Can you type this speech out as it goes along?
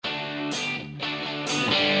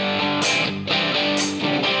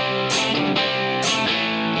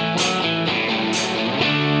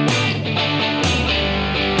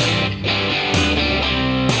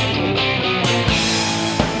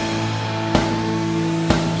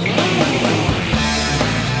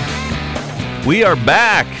We are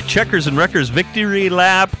back. Checkers and Wreckers Victory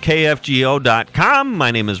Lap, KFGO.com.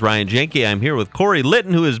 My name is Ryan Jenke. I'm here with Corey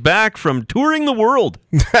Litton, who is back from touring the world.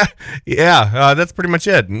 Yeah, that's pretty much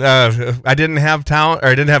it. I didn't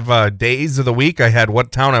have days of the week. I had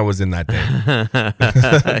what town I was in that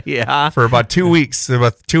day. Yeah. For about 2 weeks,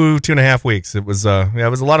 about two and a half weeks. It was a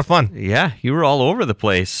lot of fun. Yeah, you were all over the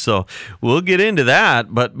place. So we'll get into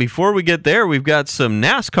that. But before we get there, we've got some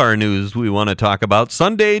NASCAR news we want to talk about.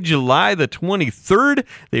 Sunday, July the 23rd,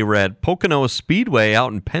 they were at Pocono Speedway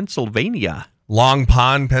out in Pennsylvania. Long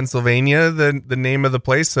Pond, Pennsylvania, the name of the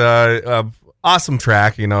place. Awesome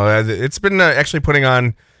track. You know, it's been actually putting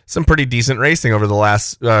on some pretty decent racing over the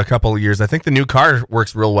last couple of years. I think the new car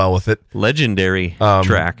works real well with it. Legendary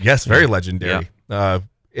track. Yes, very legendary. Yeah.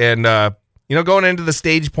 Going into the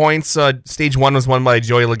stage points, stage 1 was won by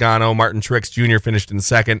Joey Logano. Martin Truex Jr. finished in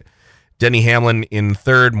second. Denny Hamlin in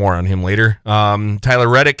third. More on him later. Tyler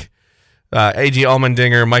Reddick, A.J.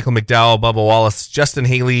 Allmendinger, Michael McDowell, Bubba Wallace, Justin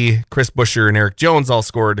Haley, Chris Buescher, and Eric Jones all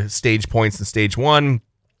scored stage points in stage 1.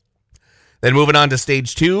 Then moving on to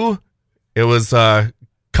stage 2, it was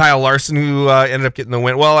Kyle Larson who ended up getting the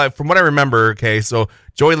win. Well, from what I remember, so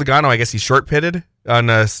Joey Logano, I guess he short pitted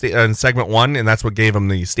on segment 1, and that's what gave him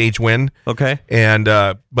the stage win. Okay. And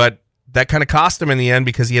but that kind of cost him in the end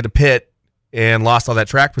because he had to pit and lost all that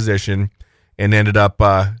track position and ended up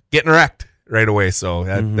getting wrecked right away. So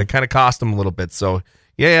that kind of cost him a little bit. So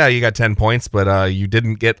yeah, you got 10 points, but you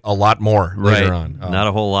didn't get a lot more later on. Not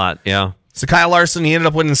a whole lot. Yeah. So Kyle Larson, he ended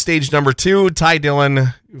up winning stage number 2. Ty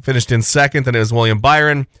Dillon finished in second. Then it was William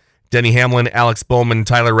Byron, Denny Hamlin, Alex Bowman,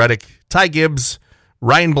 Tyler Reddick, Ty Gibbs,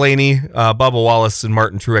 Ryan Blaney, Bubba Wallace, and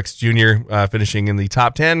Martin Truex Jr. Finishing in the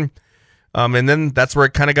top 10. And then that's where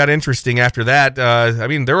it kind of got interesting after that.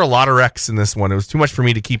 There were a lot of wrecks in this one. It was too much for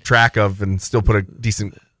me to keep track of and still put a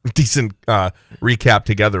decent recap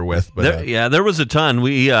together with. But there was a ton.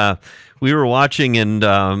 We were watching,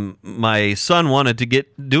 and my son wanted to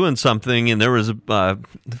get doing something, and there was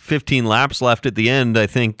 15 laps left at the end, I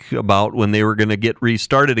think, about when they were going to get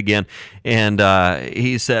restarted again. And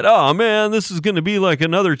he said, "Oh man, this is going to be like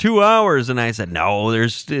another 2 hours." And I said, "No,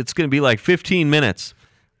 it's going to be like 15 minutes."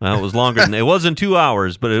 Well, it was longer than it wasn't 2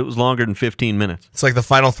 hours, but it was longer than 15 minutes. It's like the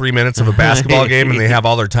final 3 minutes of a basketball game, and they have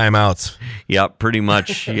all their timeouts. Yep, pretty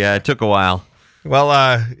much. Yeah, it took a while. Well,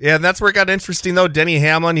 that's where it got interesting, though. Denny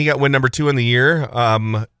Hamlin, he got win number 2 in the year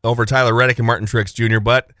over Tyler Reddick and Martin Truex Jr.,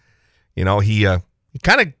 but, he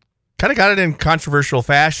kind of got it in controversial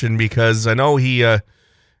fashion because I know he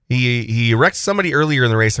wrecked somebody earlier in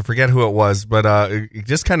the race. I forget who it was, but it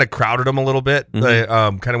just kind of crowded him a little bit.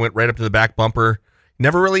 Mm-hmm. Kind of went right up to the back bumper.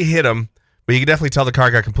 Never really hit him, but you could definitely tell the car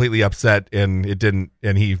got completely upset, and it didn't,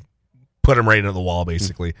 and he put him right into the wall,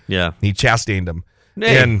 basically. Yeah. He chastained him.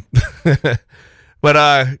 Hey.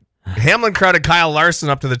 But Hamlin crowded Kyle Larson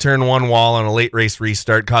up to the turn 1 wall on a late race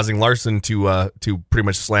restart, causing Larson to pretty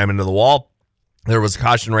much slam into the wall. There was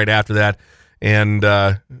caution right after that, and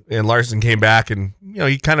Larson came back, and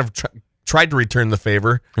he kind of tried to return the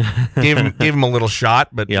favor, gave him a little shot,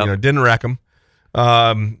 but didn't wreck him.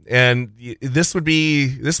 And this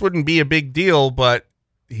wouldn't be a big deal, but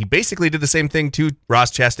he basically did the same thing to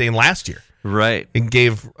Ross Chastain last year, right? And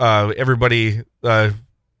gave everybody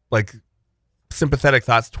sympathetic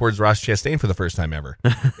thoughts towards Ross Chastain for the first time ever.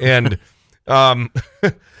 And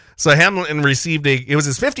so Hamlin received it was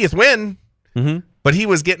his 50th win. Mm-hmm. But he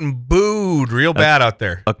was getting booed real bad out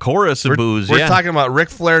there. A chorus of boos, We're talking about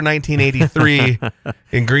Ric Flair 1983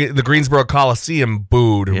 in the Greensboro Coliseum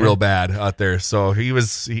booed real bad out there. So he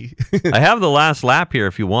I have the last lap here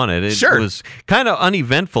if you want it. Sure. It was kind of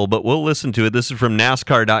uneventful, but we'll listen to it. This is from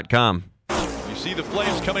NASCAR.com. You see the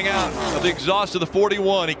flames coming out of the exhaust of the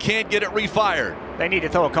 41. He can't get it refired. They need to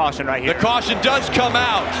throw a caution right here. The caution does come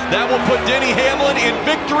out. That will put Denny Hamlin in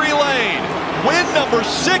victory lane. Win number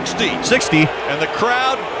 60. And the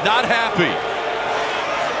crowd not happy.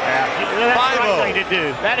 Yeah, that's the right thing to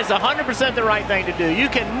do. That is 100% the right thing to do. You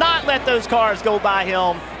cannot let those cars go by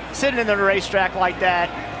him sitting in the racetrack like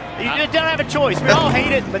that. You just don't have a choice. We all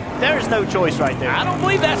hate it, but there's no choice right there. I don't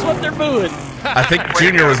believe that's what they're booing. I think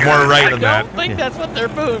Junior was more right than that. I don't think that's what they're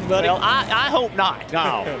booing, buddy. Well, I hope not.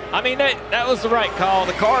 No. I mean, that was the right call.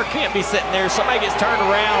 The car can't be sitting there. Somebody gets turned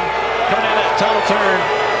around, coming out of that tunnel turn.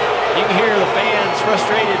 You can hear the fans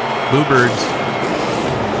frustrated. Boo birds.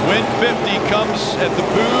 Win 50 comes at the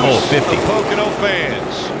boos of the Pocono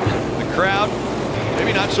fans. The crowd,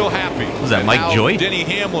 maybe not so happy. Was that Mike Joy? Denny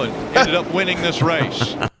Hamlin ended up winning this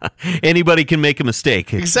race. Anybody can make a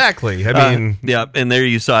mistake. Exactly. I mean, yeah, and there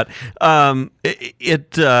you saw it. I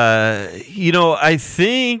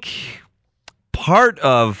think part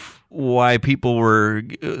of why people were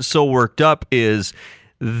so worked up is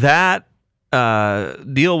that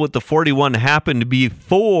deal with the 41 happened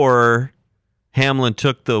before Hamlin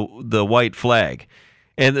took the white flag.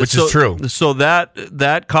 And which is true. So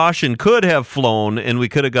that caution could have flown, and we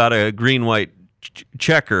could have got a green-white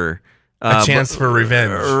checker. A chance for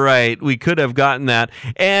revenge. Right. We could have gotten that.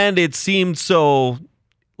 And it seemed so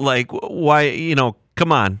like, why,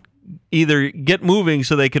 come on. Either get moving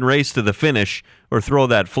so they can race to the finish or throw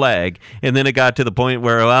that flag. And then it got to the point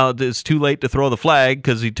where, well, it's too late to throw the flag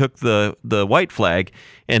because he took the white flag.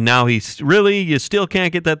 And now you still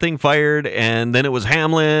can't get that thing fired. And then it was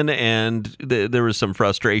Hamlin, and there was some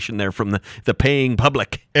frustration there from the paying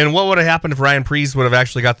public. And what would have happened if Ryan Preece would have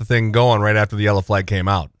actually got the thing going right after the yellow flag came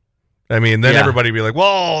out? I mean, then everybody would be like,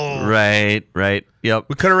 whoa. Right. Yep.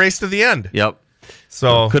 We could have raced to the end. Yep.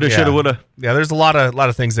 So coulda, shoulda, woulda. Yeah, there's a lot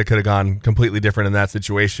of things that could have gone completely different in that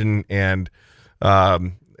situation, and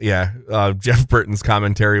Jeff Burton's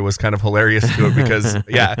commentary was kind of hilarious to it because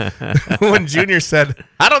when Junior said,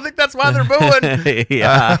 "I don't think that's why they're booing,"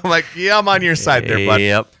 I'm like, "Yeah, I'm on your side there, bud."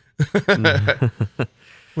 Yep.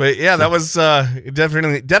 But yeah, that was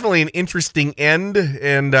definitely an interesting end,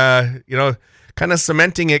 and kind of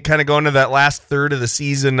cementing it, kind of going to that last third of the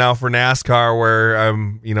season now for NASCAR, where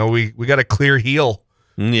we got a clear heel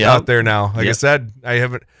out there now. Like I said,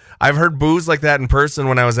 I've heard boos like that in person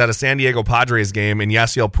when I was at a San Diego Padres game, and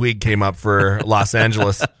Yasiel Puig came up for Los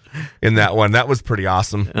Angeles in that one. That was pretty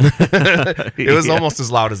awesome. It was almost as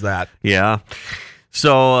loud as that. Yeah.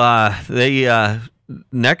 So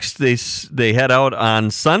next they head out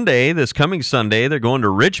on Sunday, this coming Sunday. They're going to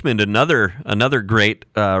Richmond, another great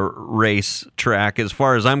race track as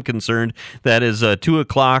far as I'm concerned. That is a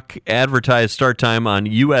 2:00 advertised start time on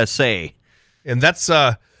USA. And that's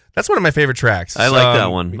one of my favorite tracks. I like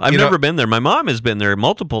that one. I've never been there. My mom has been there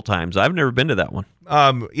multiple times. I've never been to that one.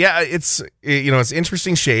 It's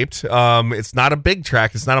interesting shaped. It's not a big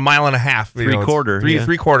track. It's not a mile and a half. Three-quarter.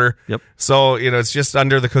 Three-quarter. Yep. So, it's just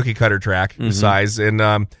under the cookie cutter track size.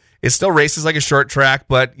 And it still races like a short track,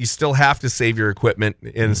 but you still have to save your equipment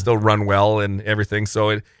and still run well and everything. So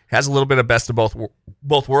it has a little bit of best of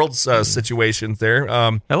both worlds situations there.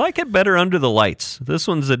 I like it better under the lights. This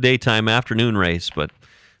one's a daytime afternoon race, but...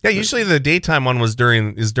 Yeah, usually the daytime one is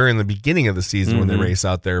during the beginning of the season when they race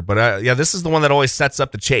out there. But this is the one that always sets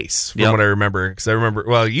up the chase, from what I remember. Because I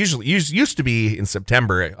remember, usually used to be in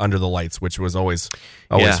September under the lights, which was always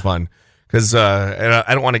fun. Because and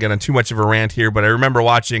I don't want to get on too much of a rant here, but I remember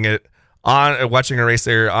watching a race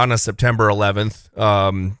there on a September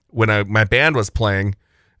 11th when my band was playing.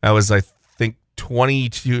 I was, I think,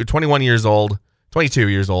 22 years old,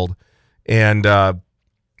 and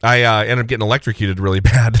I ended up getting electrocuted really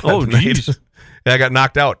bad. Oh, geez. I got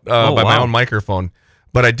knocked out by my own microphone.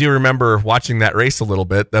 But I do remember watching that race a little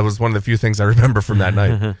bit. That was one of the few things I remember from that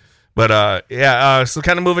night. But, so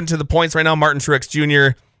kind of moving to the points right now. Martin Truex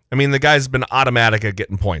Jr., I mean, the guy's been automatic at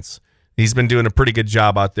getting points. He's been doing a pretty good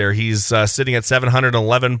job out there. He's sitting at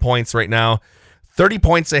 711 points right now, 30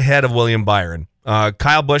 points ahead of William Byron.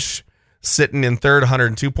 Kyle Busch sitting in third,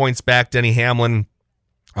 102 points back. Denny Hamlin,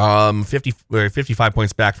 55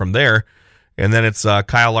 points back from there. And then it's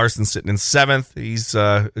Kyle Larson sitting in seventh. He's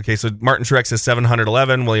so Martin Truex has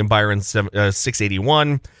 711, William Byron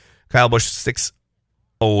 681, Kyle Busch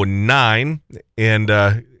 609, and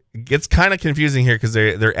it gets kind of confusing here because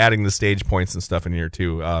they're adding the stage points and stuff in here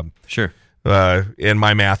too. Sure. And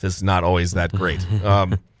my math is not always that great.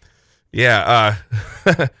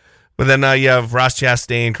 But then you have Ross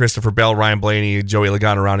Chastain, Christopher Bell, Ryan Blaney, Joey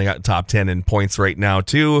Logano rounding out top 10 in points right now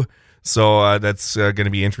too. So that's going to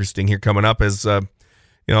be interesting here coming up as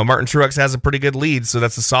Martin Truex has a pretty good lead. So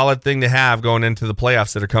that's a solid thing to have going into the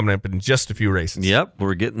playoffs that are coming up in just a few races. Yep,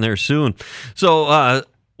 we're getting there soon. So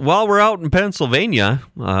while we're out in Pennsylvania,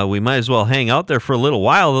 we might as well hang out there for a little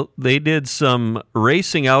while. They did some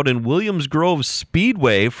racing out in Williams Grove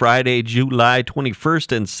Speedway Friday, July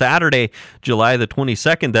 21st, and Saturday, July the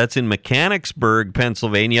 22nd. That's in Mechanicsburg,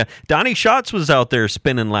 Pennsylvania. Donnie Schatz was out there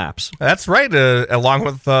spinning laps. That's right, along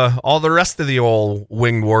with all the rest of the old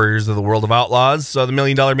winged warriors of the World of Outlaws. So the $1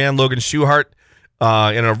 Million Man, Logan Schuchart,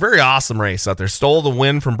 in a very awesome race out there, stole the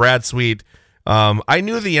win from Brad Sweet. I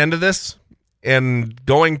knew the end of this. And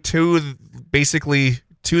going basically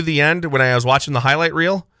to the end when I was watching the highlight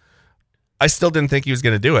reel, I still didn't think he was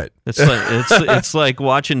going to do it. It's like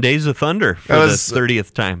watching Days of Thunder for the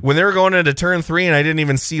 30th time. When they were going into turn 3 and I didn't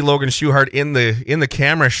even see Logan Schuchart in the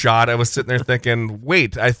camera shot, I was sitting there thinking,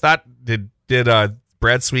 wait, I thought did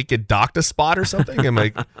Brad Sweet get docked a spot or something? I'm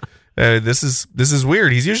like, this is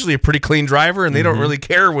weird. He's usually a pretty clean driver, and they don't really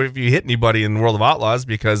care if you hit anybody in the World of Outlaws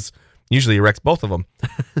because Usually he wrecks both of them.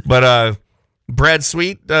 But Brad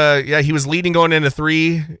Sweet, he was leading going into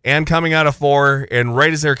 3 and coming out of 4. And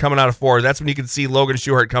right as they're coming out of 4, that's when you can see Logan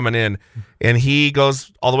Schuchart coming in. And he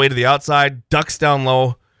goes all the way to the outside, ducks down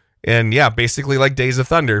low, and basically like Days of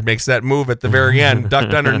Thunder, makes that move at the very end,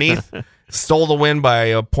 ducked underneath, stole the win by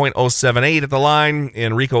a .078 at the line,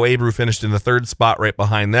 and Rico Abreu finished in the 3rd spot right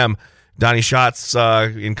behind them. Donnie Schatz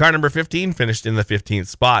in car number 15 finished in the 15th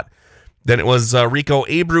spot. Then it was Rico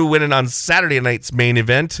Abreu winning on Saturday night's main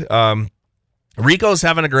event. Rico's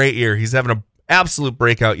having a great year. He's having an absolute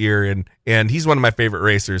breakout year, and he's one of my favorite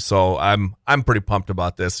racers. So I'm pretty pumped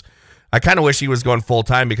about this. I kind of wish he was going full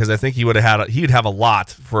time because I think he'd have a lot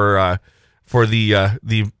for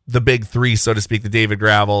the big 3, so to speak, the David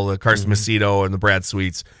Gravel, the Carson Macedo, and the Brad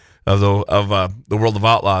Sweets of the World of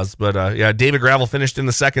Outlaws. But David Gravel finished in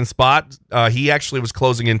the 2nd spot. He actually was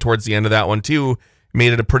closing in towards the end of that one too.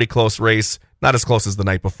 Made it a pretty close race, not as close as the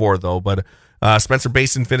night before though. But Spencer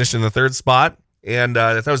Basin finished in the 3rd spot, and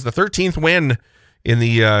that was the 13th win in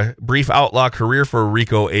the brief outlaw career for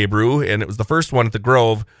Rico Abreu, and it was the first one at the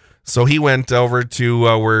Grove. So he went over to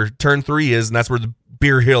where turn 3 is, and that's where the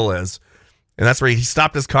Beer Hill is. And that's where he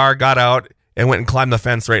stopped his car, got out, and went and climbed the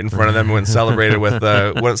fence right in front of them and went and celebrated with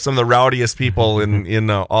some of the rowdiest people in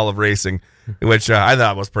all of racing, which I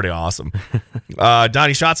thought was pretty awesome.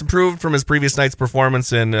 Donnie Schatz improved from his previous night's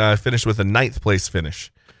performance and finished with a 9th place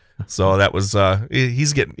finish. So that was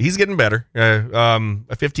he's getting better. A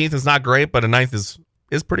 15th is not great, but a 9th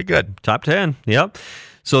is pretty good. Top 10, yep.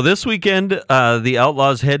 So this weekend, the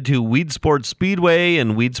Outlaws head to Weedsport Speedway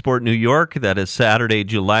in Weedsport, New York. That is Saturday,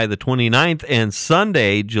 July the 29th, and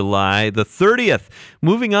Sunday, July the 30th.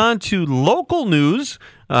 Moving on to local news.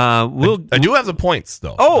 I do have the points,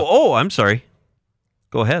 though. Oh, I'm sorry.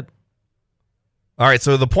 Go ahead. All right,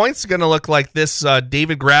 so the points are going to look like this.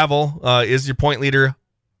 David Gravel is your point leader,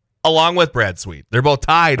 along with Brad Sweet. They're both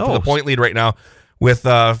tied for the point lead right now with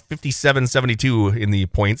 57-72 in the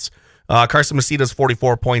points. Carson Macedo's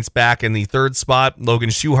 44 points back in the 3rd spot. Logan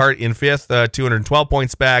Schuchart in 5th, 212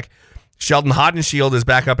 points back. Sheldon Hodenshield is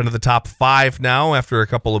back up into the top 5 now after a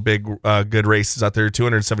couple of big, good races out there,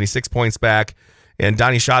 276 points back. And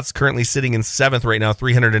Donnie Schatz currently sitting in 7th right now,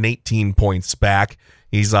 318 points back.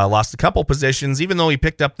 He's lost a couple positions, even though he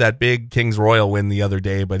picked up that big Kings Royal win the other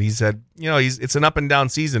day. But he said, it's an up and down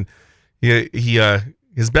season.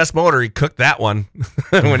 His best motor, he cooked that one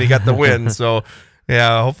when he got the win. So.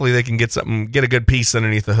 Yeah, hopefully they can get a good piece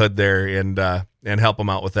underneath the hood there and help them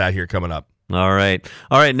out with that here coming up. All right.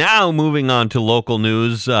 Now moving on to local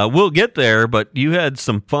news. We'll get there, but you had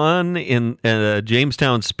some fun in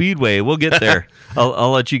Jamestown Speedway. We'll get there.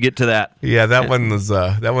 I'll let you get to that. Yeah, that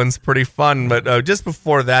one's pretty fun. But just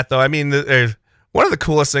before that, though, I mean, one of the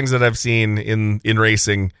coolest things that I've seen in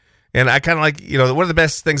racing. And I kind of like, one of the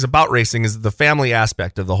best things about racing is the family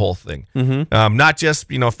aspect of the whole thing. Mm-hmm. Not just,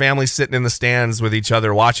 families sitting in the stands with each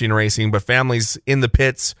other watching racing, but families in the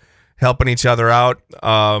pits helping each other out.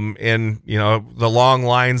 And, the long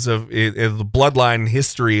lines of the bloodline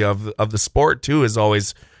history of the sport, too, is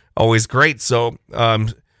always great. So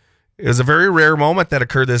it was a very rare moment that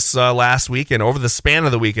occurred this last weekend over the span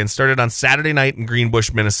of the weekend. Started on Saturday night in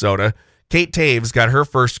Greenbush, Minnesota. Kate Taves got her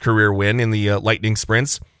first career win in the Lightning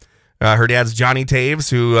Sprints. Her dad's Johnny Taves,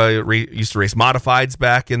 who used to race modifieds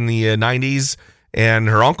back in the 90s, and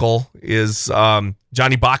her uncle is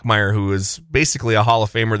Johnny Bachmeyer, who is basically a Hall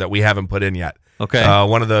of Famer that we haven't put in yet. Okay,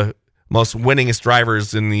 one of the most winningest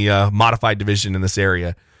drivers in the modified division in this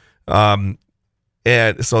area. And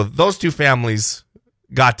so those two families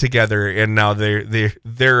got together, and now their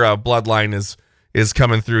bloodline is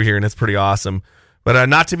coming through here, and it's pretty awesome. But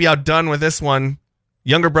not to be outdone with this one.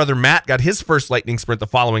 Younger brother Matt got his first Lightning Sprint the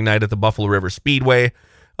following night at the Buffalo River Speedway.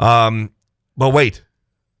 But wait,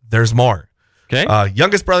 there's more. Okay.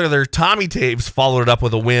 Youngest brother Tommy Taves followed it up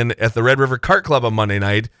with a win at the Red River Kart Club on Monday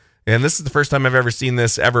night. And this is the first time I've ever seen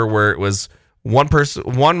this ever where it was one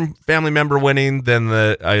family member winning, then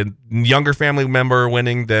the younger family member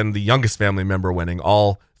winning, then the youngest family member winning,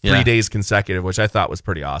 all 3 days consecutive, which I thought was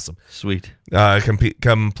pretty awesome. Sweet.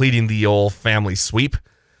 Completing the old family sweep.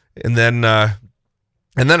 And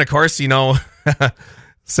then, of course,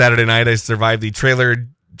 Saturday night I survived the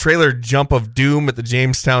trailer jump of doom at the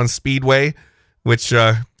Jamestown Speedway, which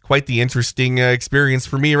quite the interesting experience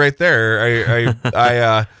for me right there.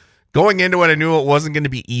 I going into it, I knew it wasn't going to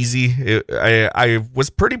be easy. I was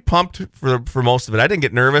pretty pumped for most of it. I didn't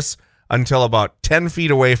get nervous until about 10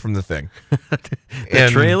 feet away from the thing. The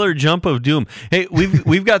trailer jump of doom. Hey,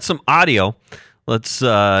 we've got some audio. Let's.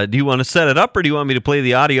 Do you want to set it up, or do you want me to play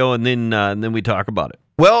the audio and then we talk about it?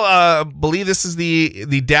 Well, believe this is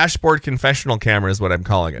the dashboard confessional camera is what I'm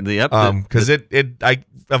calling it. Because I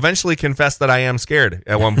eventually confessed that I am scared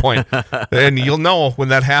at one point, and you'll know when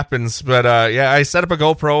that happens. But I set up a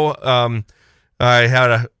GoPro.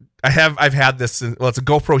 I've had this. It's a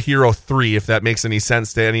GoPro Hero 3, if that makes any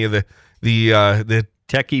sense to any of the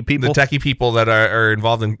techie people, that are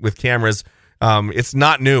involved with cameras. It's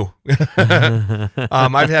not new.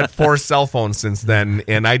 I've had 4 cell phones since then,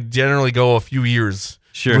 and I generally go a few years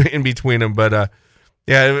in between them. But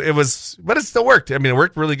it still worked. I mean, it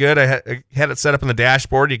worked really good. I had it set up on the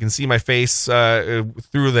dashboard. You can see my face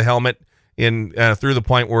through the helmet through the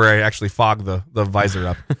point where I actually fogged the visor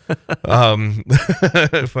up.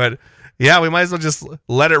 But yeah, we might as well just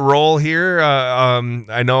let it roll here.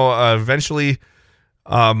 I know eventually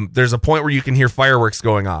there's a point where you can hear fireworks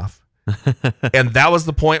going off. And that was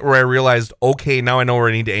the point where I realized, okay, now I know where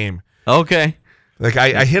I need to aim. Okay. Like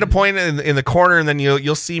I hit a point in the corner, and then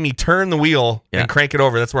you'll see me turn the wheel and crank it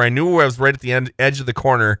over. That's where I knew I was right at the edge of the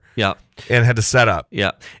corner. Yeah. And had to set up.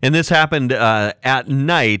 Yeah. And this happened at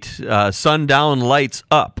night, sundown, lights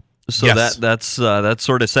up. So yes. that's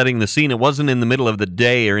sort of setting the scene. It wasn't in the middle of the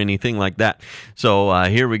day or anything like that. So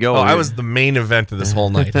here we go. Oh, I was the main event of this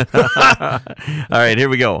whole night. All right, here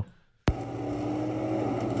we go.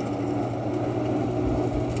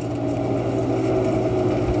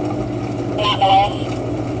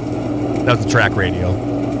 That was the track radio.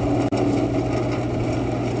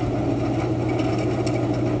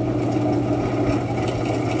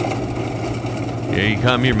 Here you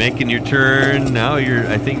come. You're making your turn.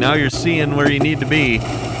 I think now you're seeing where you need to be.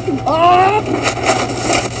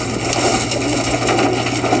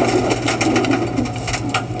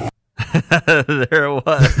 There it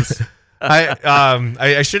was.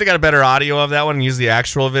 I should have got a better audio of that one and used the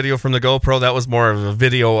actual video from the GoPro. That was more of a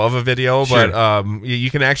video, Sure. but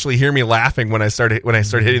you can actually hear me laughing when I started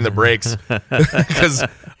hitting the brakes because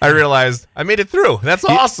I realized I made it through. That's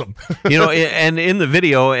awesome. And in the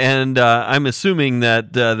video, and I'm assuming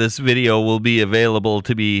that this video will be available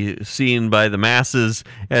to be seen by the masses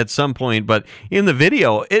at some point, but in the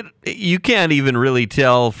video, you can't even really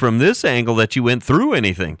tell from this angle that you went through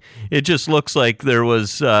anything. It just looks like there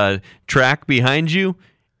was track behind you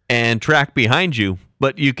and track behind you,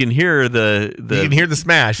 but you can hear the you can hear the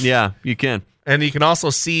smash. Yeah, you can. And you can also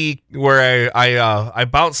see where I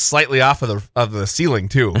bounced slightly off of the ceiling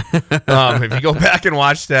too. If you go back and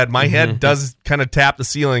watch that, my head does kind of tap the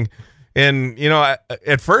ceiling. And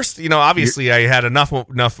at first, obviously I had enough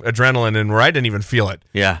adrenaline and where I didn't even feel it.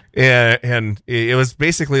 Yeah. And it was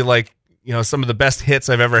basically like some of the best hits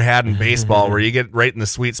I've ever had in baseball, where you get right in the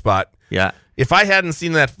sweet spot. Yeah. If I hadn't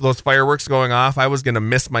seen those fireworks going off, I was going to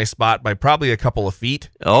miss my spot by probably a couple of feet.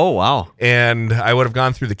 Oh, wow. And I would have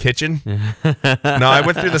gone through the kitchen. No, I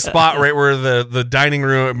went through the spot right where the dining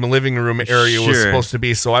room, living room area was supposed to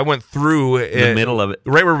be. So I went through the middle of it.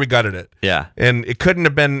 Right where we gutted it. Yeah. And it couldn't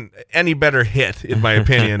have been any better hit, in my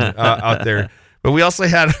opinion, out there. But we also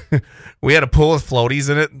had a pool with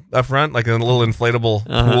floaties in it up front, like a little inflatable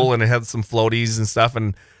pool, and it had some floaties and stuff.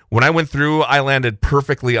 And when I went through, I landed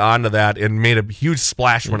perfectly onto that and made a huge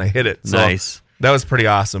splash when I hit it. So nice. That was pretty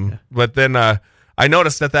awesome. But then I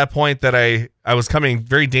noticed at that point that I was coming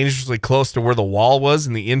very dangerously close to where the wall was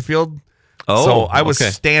in the infield. Oh, so I was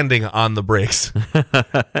standing on the brakes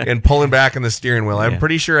and pulling back on the steering wheel. I'm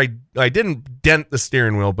pretty sure I didn't dent the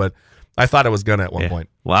steering wheel, but I thought I was gonna at one point.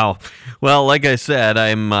 Wow. Well, like I said,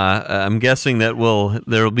 I'm guessing that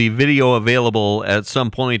there will be video available at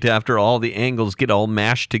some point after all the angles get all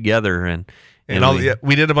mashed together and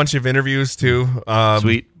we did a bunch of interviews too.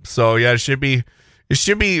 Sweet. So yeah, it should be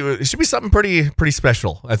something pretty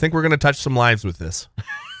special. I think we're gonna touch some lives with this.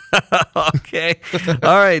 Okay.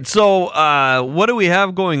 All right. So what do we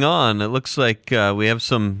have going on? It looks like we have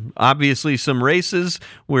obviously some races.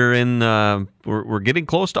 We're getting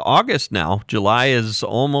close to August now. July is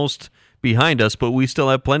almost behind us, but we still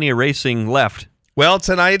have plenty of racing left. Well,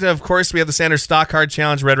 tonight, of course, we have the Sanders Stock Car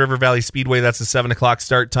Challenge, Red River Valley Speedway. That's a 7 o'clock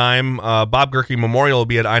start time. Bob Gerke Memorial will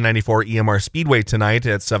be at I-94 EMR Speedway tonight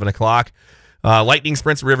at 7 o'clock. Lightning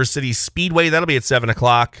Sprints River City Speedway, that'll be at 7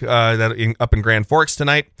 o'clock up in Grand Forks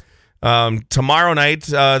tonight. Tomorrow night,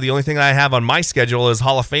 the only thing I have on my schedule is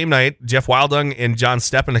Hall of Fame night. Jeff Wildung and John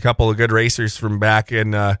Steppen, a couple of good racers from back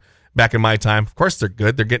in my time. Of course, they're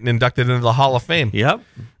good. They're getting inducted into the Hall of Fame. Yep.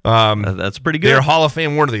 That's pretty good. They're Hall of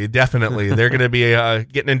Fame worthy, definitely. They're going to be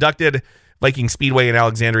getting inducted. Viking Speedway in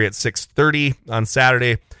Alexandria at 6:30 on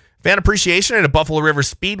Saturday. Fan Appreciation at Buffalo River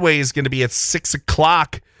Speedway is going to be at 6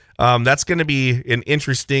 o'clock. That's going to be an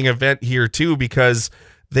interesting event here too, because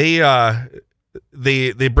they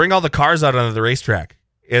bring all the cars out onto the racetrack,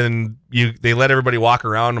 and they let everybody walk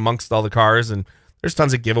around amongst all the cars, and there's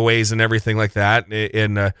tons of giveaways and everything like that.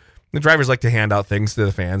 And the drivers like to hand out things to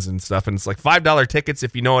the fans and stuff, and it's like $5 tickets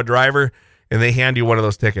if you know a driver, and they hand you one of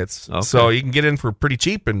those tickets. Okay. So you can get in for pretty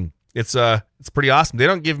cheap, and it's pretty awesome. They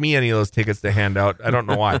don't give me any of those tickets to hand out. I don't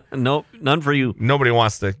know why. Nope, none for you. Nobody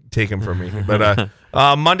wants to take them from me. But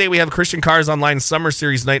Monday we have Christian Cars Online Summer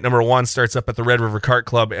Series Night number 1 starts up at the Red River Kart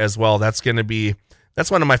Club as well. That's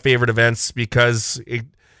one of my favorite events because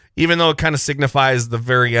even though it kind of signifies the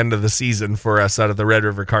very end of the season for us out of the Red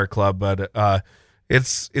River Kart Club, but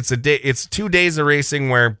it's 2 days of racing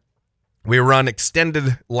where we run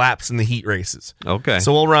extended laps in the heat races. Okay.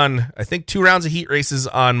 So we'll run, I think, 2 rounds of heat races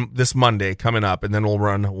on this Monday coming up, and then we'll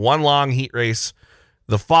run 1 long heat race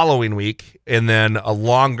the following week, and then a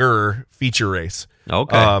longer feature race.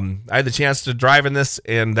 Okay. I had the chance to drive in this,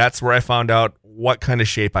 and that's where I found out what kind of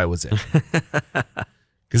shape I was in.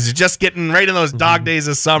 Because you're just getting right in those dog days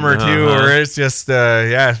of summer, too, where it's just,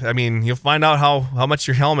 I mean, you'll find out how much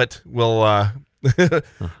your helmet will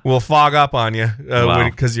will fog up on you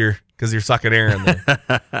because you're sucking air in there.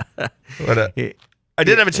 But I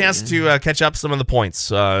did have a chance to catch up some of the points.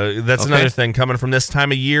 That's another thing coming from this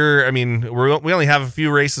time of year. I mean, we only have a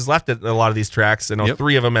few races left at a lot of these tracks, and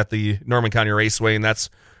 3 of them at the Norman County Raceway, and that's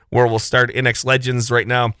where we'll start NX Legends right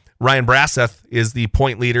now. Ryan Brasseth is the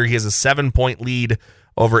point leader. He has a 7-point lead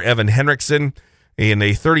over Evan Henriksen and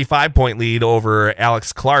a 35-point lead over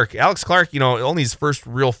Alex Clark. Alex Clark, only his first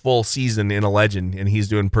real full season in a Legend, and he's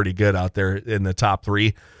doing pretty good out there in the top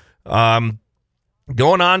 3. Going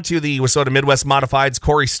on to the Wissota Midwest Modifieds,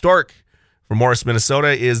 Corey Stork from Morris, Minnesota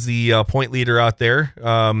is the point leader out there.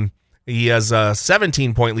 He has a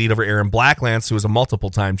 17-point lead over Aaron Blacklance, who is a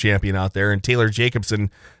multiple-time champion out there, and Taylor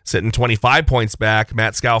Jacobson sitting 25 points back,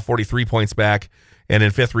 Matt Scow 43 points back, and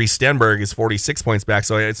in 5th, Reese Stenberg is 46 points back.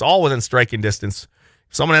 So it's all within striking distance.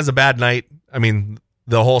 If someone has a bad night, I mean,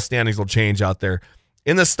 the whole standings will change out there.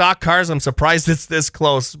 In the stock cars, I'm surprised it's this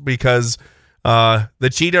close because the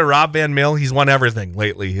Cheetah, Rob Van Mill, he's won everything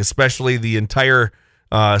lately, especially the entire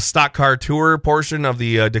stock car tour portion of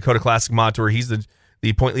the Dakota Classic Mod Tour. He's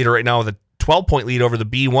the point leader right now with a 12-point lead over the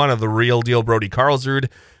B1 of the Real Deal Brody Karlsrud.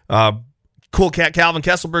 Cool Cat Calvin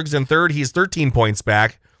Kesselberg's in 3rd. He's 13 points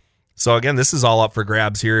back. So, again, this is all up for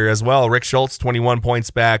grabs here as well. Rick Schultz, 21 points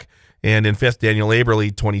back. And in 5th, Daniel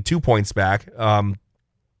Aberle, 22 points back. Ryan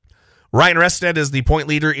Rested is the point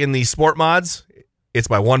leader in the sport mods. It's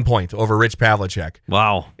by 1 point over Rich Pavlicek.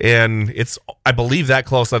 Wow. And it's, I believe, that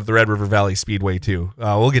close at the Red River Valley Speedway, too.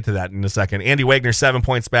 We'll get to that in a second. Andy Wagner, 7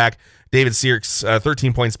 points back. David Searks,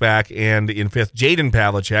 13 points back. And in 5th, Jaden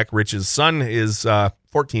Pavlicek, Rich's son, is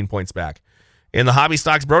 14 points back. In the hobby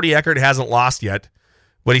stocks, Brody Eckert hasn't lost yet,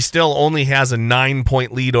 but he still only has a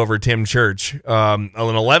 9-point lead over Tim Church, an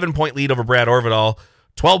 11-point lead over Brad Orvidal,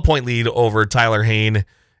 12-point lead over Tyler Hayne,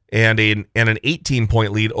 and an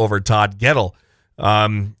 18-point lead over Todd Gettle.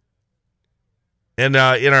 And in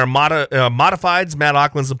our modifieds, Matt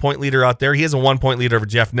Auckland's the point leader out there. He has a 1-point lead over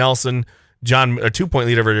Jeff Nelson, a 2-point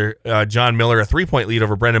lead over John Miller, a 3-point lead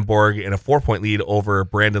over Brendan Borg, and a 4-point lead over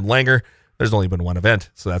Brandon Langer. There's only been one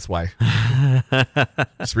event, so that's why.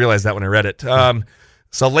 Just realized that when I read it.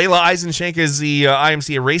 So Layla Eisenschenk is the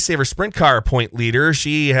IMCA Race Saver Sprint Car point leader.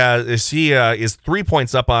 She is 3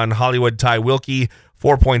 points up on Hollywood Ty Wilkie,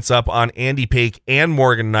 4 points up on Andy Pake and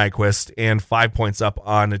Morgan Nyquist, and 5 points up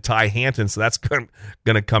on Ty Hanton. So that's going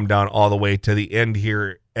to come down all the way to the end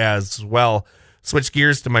here as well. Switch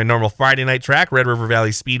gears to my normal Friday night track, Red River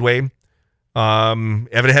Valley Speedway. Evan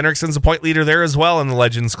Henriksen's a point leader there as well in the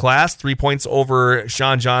Legends class, 3 points over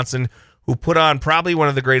Sean Johnson, who put on probably one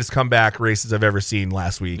of the greatest comeback races I've ever seen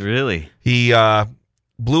last week. Really? He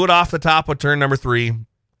blew it off the top of turn number 3,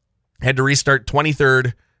 had to restart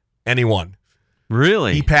 23rd, and he won.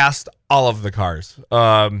 Really? He passed all of the cars.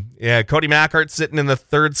 Cody Mackhart sitting in the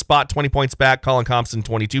 3rd spot, 20 points back. Colin Compson,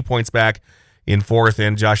 22 points back in 4th,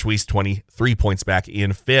 and Josh Weiss, 23 points back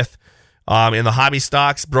in 5th. In the hobby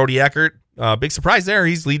stocks, Brody Eckert, big surprise there.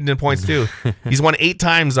 He's leading in points too. He's won 9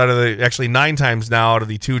 times now out of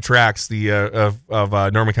the 2 tracks of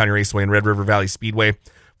Norman County Raceway and Red River Valley Speedway.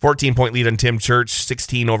 14-point lead on Tim Church,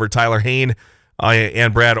 16 over Tyler Hayne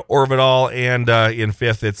and Brad Orvidal. And in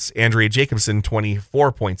 5th, it's Andrea Jacobson,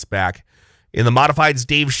 24 points back. In the modifieds,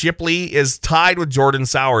 Dave Shipley is tied with Jordan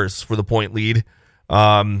Sowers for the point lead.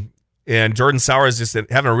 And Jordan Sowers just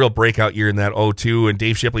having a real breakout year in that 02, and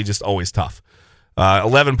Dave Shipley just always tough.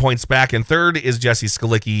 11 points back in 3rd is Jesse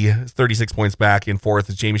Skalicki, 36 points back in 4th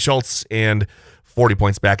is Jamie Schultz, and 40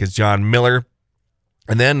 points back is John Miller.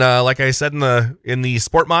 And then, like I said in the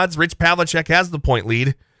sport mods, Rich Pavlicek has the point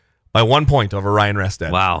lead by 1 point over Ryan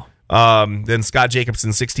Rested. Wow. Then Scott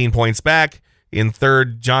Jacobson, 16 points back. In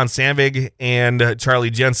third, John Sandvig and Charlie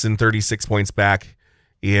Jensen, 36 points back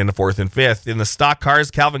in fourth and fifth. In the stock cars,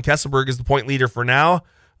 Calvin Kesselberg is the point leader for now.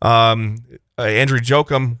 Andrew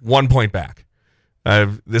Jokum, 1 point back.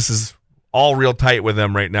 This is all real tight with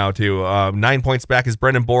them right now, too. 9 points back is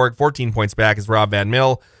Brendan Borg. 14 points back is Rob Van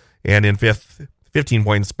Mill. And in fifth, 15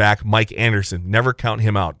 points back, Mike Anderson. Never count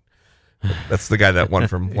him out. That's the guy that won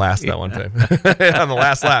from last that one time on the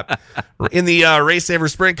last lap. In the Race Saver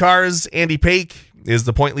Sprint cars, Andy Pake is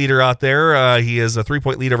the point leader out there. He has a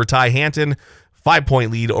 3-point lead over Ty Hanton,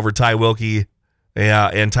 5-point lead over Ty Wilkie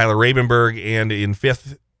and Tyler Rabenberg. And in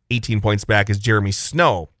fifth, 18 points back is Jeremy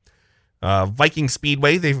Snow. Viking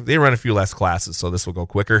Speedway, they run a few less classes, so this will go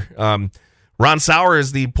quicker. Ron Sauer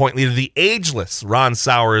is the point leader. The ageless Ron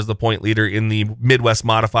Sauer is the point leader in the Midwest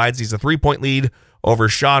Modifieds. He's a 3-point lead over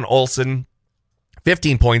Sean Olson,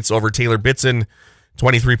 15 points over Taylor Bitson,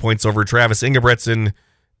 23 points over Travis Ingebretson,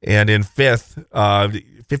 and in fifth,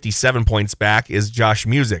 57 points back is Josh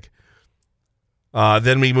Music.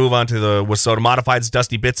 Then we move on to the Wissota Modifieds.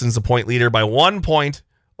 Dusty Bitson's the point leader by 1 point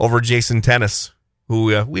over Jason Tennis,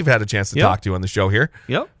 who we've had a chance to talk to on the show here.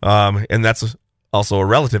 Yep. And that's also a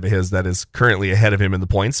relative of his that is currently ahead of him in the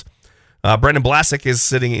points. Brendan Blasek is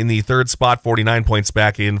sitting in the third spot, 49 points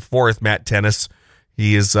back. In fourth, Matt Tennis.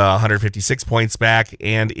 He is 156 points back.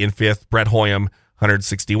 And in fifth, Brett Hoyam,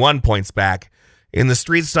 161 points back. In the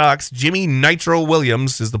street stocks, Jimmy Nitro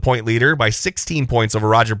Williams is the point leader by 16 points over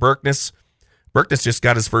Roger Berkness. Berkness just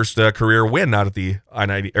got his first career win out at the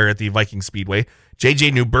I-90 or at the Viking Speedway.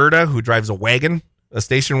 JJ Newberta, who drives a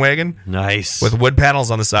station wagon. Nice. With wood panels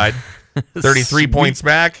on the side. 33 points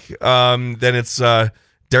back. Then it's Derek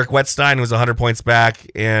Wetstein, who's 100 points back,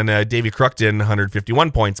 and Davey Cruckton,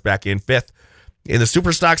 151 points back in fifth. In the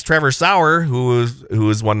super stocks, Trevor Sauer, who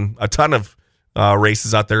has won a ton of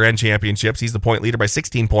races out there and championships, he's the point leader by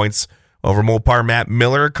 16 points over Mopar Matt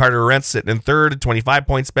Miller. Carter Rentz sitting in third, 25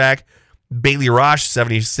 points back. Bailey Roche,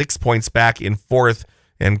 76 points back in fourth,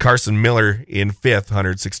 and Carson Miller in fifth,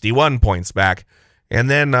 161 points back. And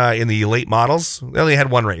then in the late models, they only had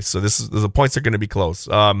one race, so the points are going to be close.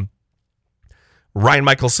 Ryan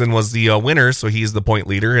Michelson was the winner, so he's the point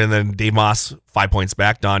leader. And then Dave Moss, 5 points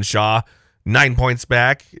back. Don Shaw, 9 points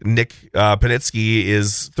back. Nick Panitsky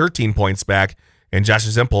is 13 points back. And Josh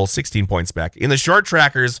Zimpel, 16 points back. In the short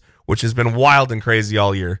trackers, which has been wild and crazy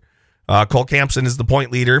all year, Cole Campson is the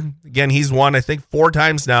point leader. Again, he's won, I think, 4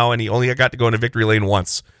 times now, and he only got to go into victory lane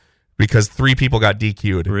once because 3 people got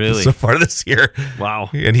DQ'd so far this year. Wow.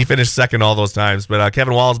 And he finished second all those times. But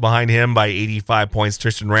Kevin Wall is behind him by 85 points.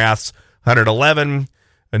 Tristan Rath's 111.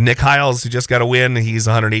 Nick Hiles, who just got a win, he's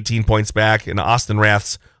 118 points back. And Austin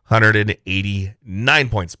Rath's 189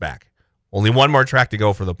 points back. Only one more track to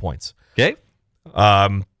go for the points. Okay.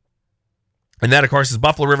 And that, of course, is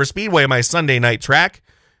Buffalo River Speedway, my Sunday night track.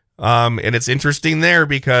 And it's interesting there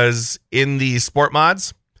because in the sport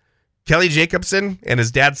mods, Kelly Jacobson and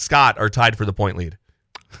his dad Scott are tied for the point lead.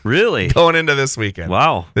 Really? Going into this weekend.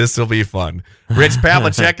 Wow. This will be fun. Rich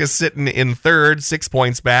Pavlicek is sitting in third, 6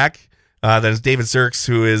 points back. Then it's David Sirks,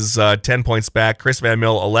 who is 10 points back. Chris Van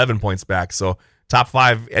Mill, 11 points back. So top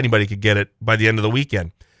 5, anybody could get it by the end of the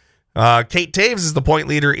weekend. Kate Taves is the point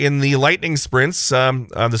leader in the Lightning Sprints on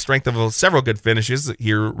the strength of several good finishes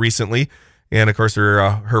here recently. And, of course,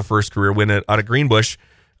 her first career win out of Greenbush.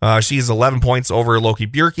 She's 11 points over Loki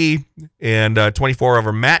Bjerke and 24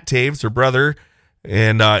 over Matt Taves, her brother.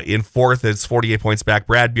 And in fourth, it's 48 points back.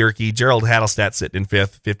 Brad Bjerke, Gerald Hadelstadt sitting in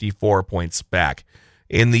fifth, 54 points back.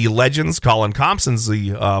 In the Legends, Colin Thompson's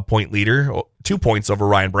the point leader, 2 points over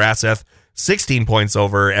Ryan Brasseth, 16 points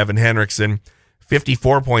over Evan Henriksen,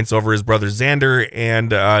 54 points over his brother Xander,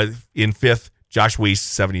 and in fifth, Josh Weiss,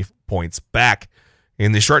 70 points back.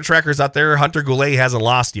 In the short trackers out there, Hunter Goulet hasn't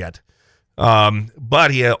lost yet,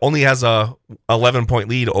 but he only has a 11-point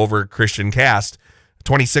lead over Christian Cast,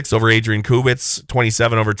 26 over Adrian Kubitz,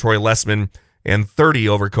 27 over Troy Lessman, and 30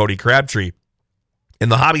 over Cody Crabtree. In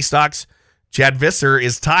the hobby stocks, Chad Visser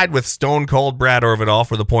is tied with Stone Cold Brad Orvidal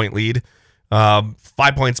for the point lead. 5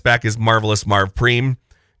 points back is Marvelous Marv Preem.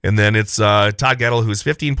 And then it's Todd Gettle, who's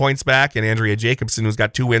 15 points back, and Andrea Jacobson, who's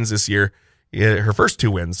got 2 wins this year. Her first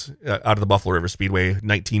 2 wins out of the Buffalo River Speedway,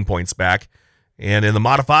 19 points back. And in the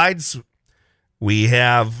modifieds, we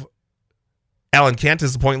have Alan Kent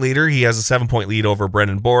as the point leader. He has a 7-point lead over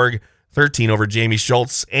Brendan Borg, 13 over Jamie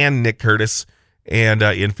Schultz and Nick Curtis. And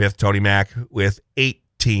in fifth, Tony Mack with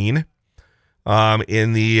 18.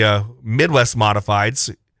 In the Midwest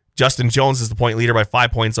modifieds, Justin Jones is the point leader by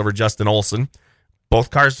 5 points over Justin Olson. Both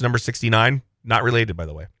cars number 69, not related, by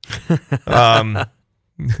the way.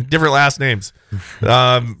 Different last names.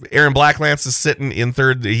 Aaron Blacklance is sitting in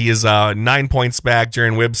third. He is 9 points back.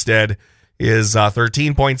 Jaron Wibstead is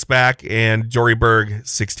 13 points back. And Jory Berg,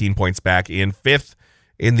 16 points back in fifth.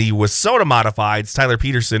 In the Wissota Modifieds, Tyler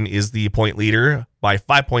Peterson is the point leader by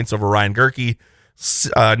 5 points over Ryan Gerke,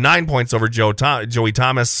 9 points over Joey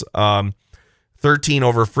Thomas, 13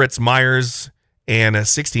 over Fritz Myers, and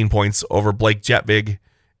 16 points over Blake Jetvig.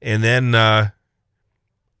 And then,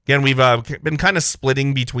 again, we've been kind of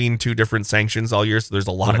splitting between two different sanctions all year, so there's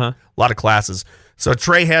a lot of classes. So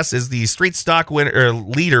Trey Hess is the street stock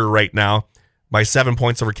leader right now by 7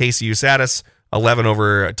 points over Casey Usatis, 11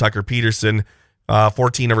 over Tucker Peterson,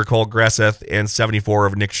 14 over Cole Gresseth, and 74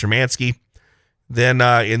 over Nick Szymanski. Then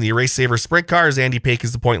in the Race Saver Sprint Cars, Andy Pake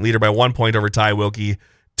is the point leader by 1 point over Ty Wilkie,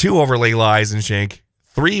 2 over Layla Eisenschenk,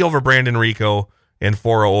 3 over Brandon Rico, and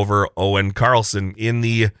 4 over Owen Carlson in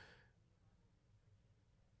the.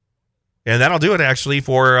 And that'll do it actually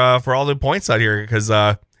for all the points out here because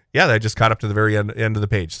they just caught up to the very end of the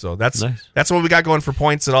page. So that's nice. That's what we got going for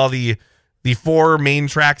points at all the 4 main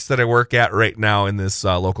tracks that I work at right now in this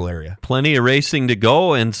local area. Plenty of racing to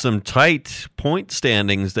go and some tight point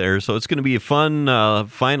standings there. So it's going to be a fun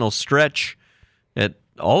final stretch at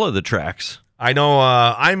all of the tracks. I know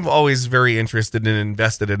I'm always very interested and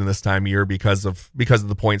invested in this time of year because of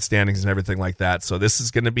the point standings and everything like that. So this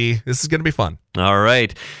is going to be fun. All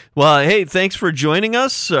right. Well, hey, thanks for joining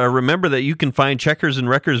us. Remember that you can find Checkers and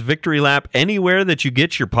Wreckers Victory Lap anywhere that you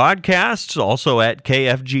get your podcasts, also at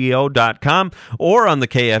kfgo.com or on the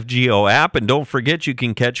KFGO app. And don't forget, you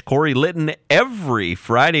can catch Corey Litton every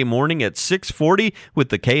Friday morning at 6:40 with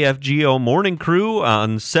the KFGO Morning Crew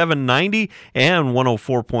on 790 and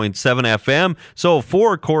 104.7 FM. So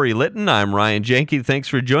for Corey Litton, I'm Ryan Janke. Thanks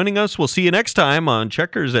for joining us. We'll see you next time on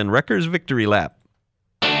Checkers and Wreckers Victory Lap.